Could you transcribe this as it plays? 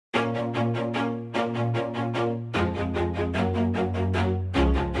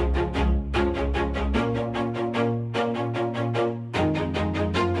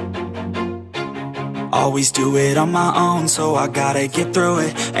Always do it on my own, so I gotta get through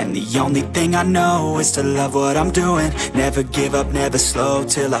it. And the only thing I know is to love what I'm doing. Never give up, never slow,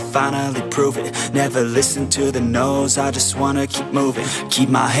 till I finally prove it. Never listen to the no's, I just wanna keep moving. Keep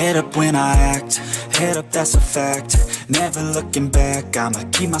my head up when I act, head up, that's a fact. Never looking back, I'ma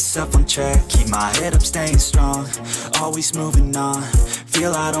keep myself on track. Keep my head up, staying strong, always moving on.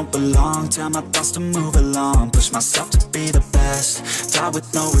 Feel I don't belong, tell my thoughts to move along. Push myself to be the best, die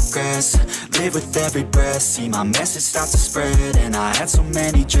with no regrets. Live with every breath, see my message start to spread. And I had so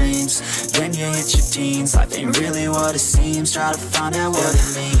many dreams, then you hit your teens. Life ain't really what it seems, try to find out what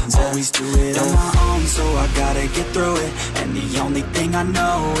it means. Always do it on my own, so I gotta get through it. And the only thing I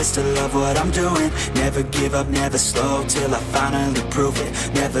know is to love what I'm doing. Never give up, never slow, till I finally prove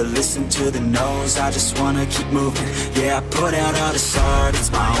it. Never listen to the no's, I just wanna keep moving. Yeah, I put out all this art, it's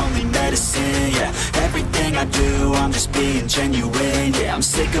my only medicine. Yeah, everything I do, I'm just being genuine. Yeah, I'm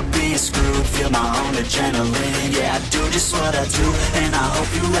sick of being screwed, feel my own adrenaline. Yeah, I do just what I do, and I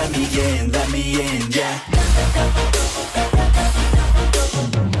hope you let me in, yeah.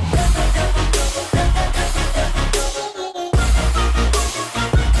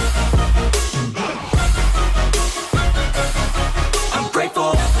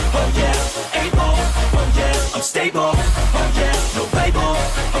 Stable, oh yeah, no label,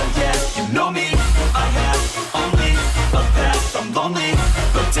 oh yeah, you know me. I have only a path, I'm lonely,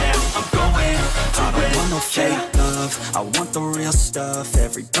 but damn, I'm going to win. I don't want no fake love, I want the real stuff.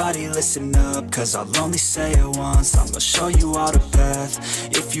 Everybody listen up, cause I'll only say it once. I'm gonna show you all the path,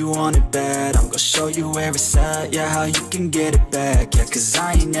 if you want it bad. I'm gonna show you where it's at, yeah, how you can get it back. Yeah, cause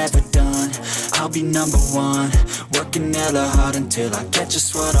I ain't never done, I'll be number one. Working hella hard until I get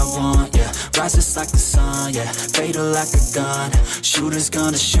just what I want, yeah. Rises like the sun, yeah, fatal like a gun. Shooter's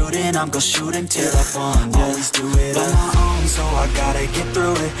gonna shoot and I'm gonna shoot until I won, yeah. Always do it on my own, so I gotta get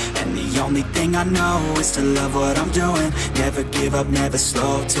through it. And the only thing I know is to love what I'm doing. Never give up, never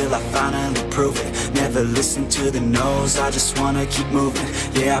slow, till I finally prove it. Never listen to the no's, I just wanna keep moving.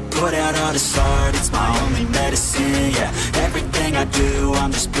 Yeah, I put out all this art, it's my only medicine. Yeah, everything I do,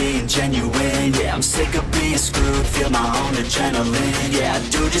 I'm just being genuine. Yeah, I'm sick of being screwed, feel my own adrenaline. Yeah, I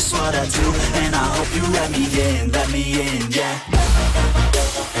do just what I do, and I hope you let me in, yeah.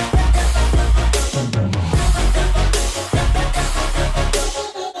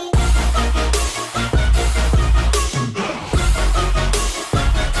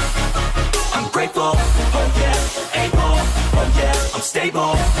 I'm grateful, oh yeah, able, oh yeah, I'm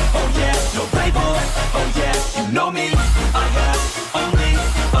stable, oh yeah, no label, oh yeah, you know me. I have only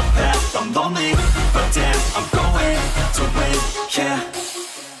a path, I'm lonely, but damn, I'm going to win, yeah.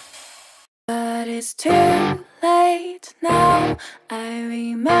 But it's too late now, I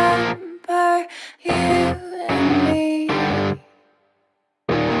remember you and me,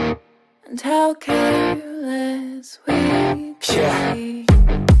 and how careless we could be.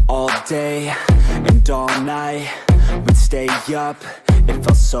 All day and all night, we'd stay up, it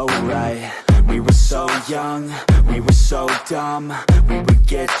felt so right. We were so young, we were so dumb. We would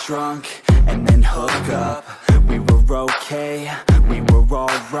get drunk and then hook up. We were okay, we were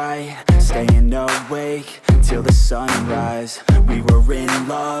alright, staying awake till the sunrise. We were in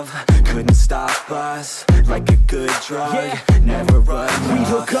love, couldn't stop us, like a good drug, yeah. Never run. We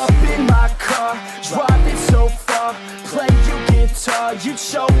hook up in my car, driving so far, play you guitar, you'd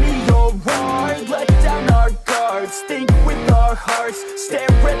show me your art. Let down our guards, think with our hearts, stare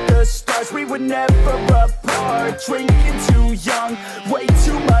at the stars, we were never apart. Drinking too young, way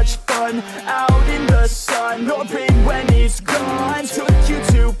too much fun, out in the sun, or rain when it's gone. Took you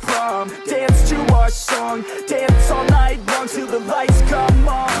to prom, dance to our song, dance all night long till the lights come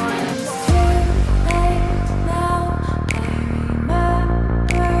on.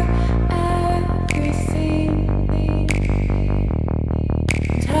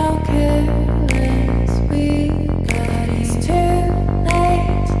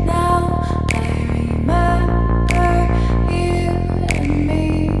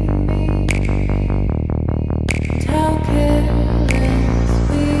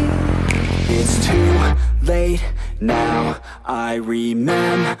 Now I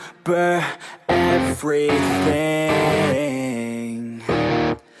remember everything,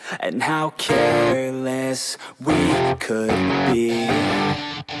 and how careless we could be,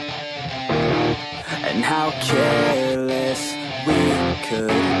 and how careless we could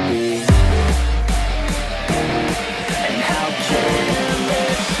be, and how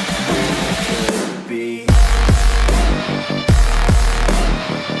careless we could be.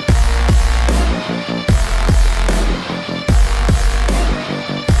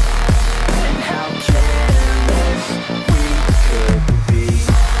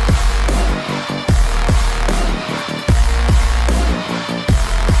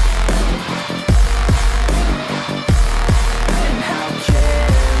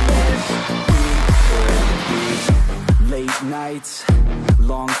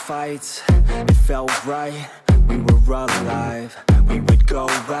 lights, it felt right, we were alive. We would go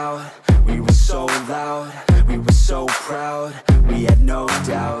out, we were so loud, we were so proud, we had no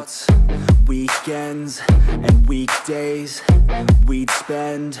doubts. Weekends and weekdays, we'd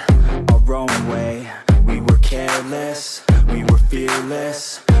spend our own way. We were careless, we were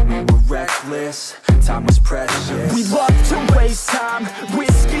fearless, we were reckless, time was precious. We loved to waste time,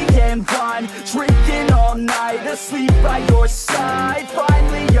 whiskey and wine, drinking all night, asleep by your side.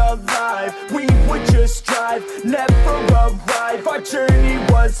 Finally alive, we would just drive, never arrive. Our journey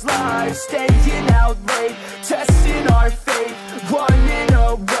was live, staying out late, testing our fate, running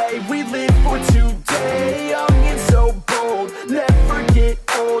away. We live for today, young and so bold, never get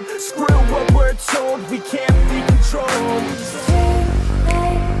old. Screw what we're told, we can't be controlled. It's too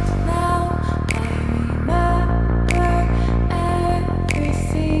late now, I remember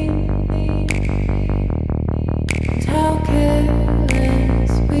everything. And how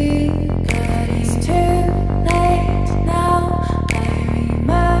careless we got. It's too late now, I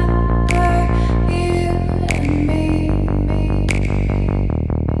remember you and me.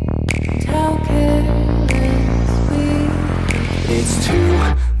 And how careless we got. It's too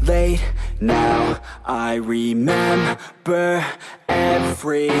late now, I remember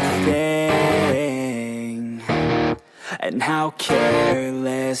everything, and how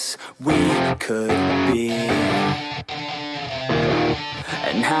careless we could be,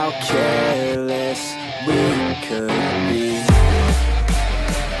 and how careless we could be,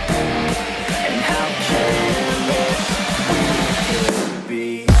 and how careless we could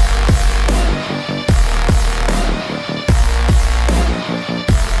be.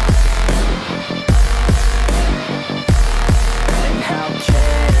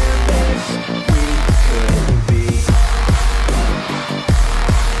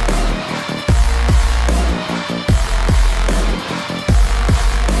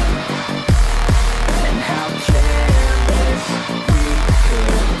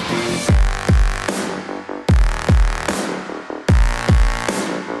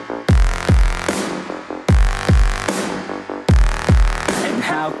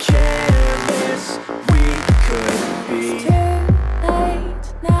 How careless we could be. It's too late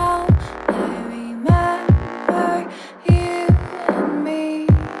now, I remember you and me.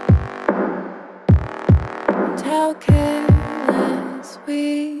 And how careless we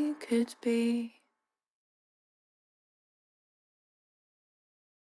could be.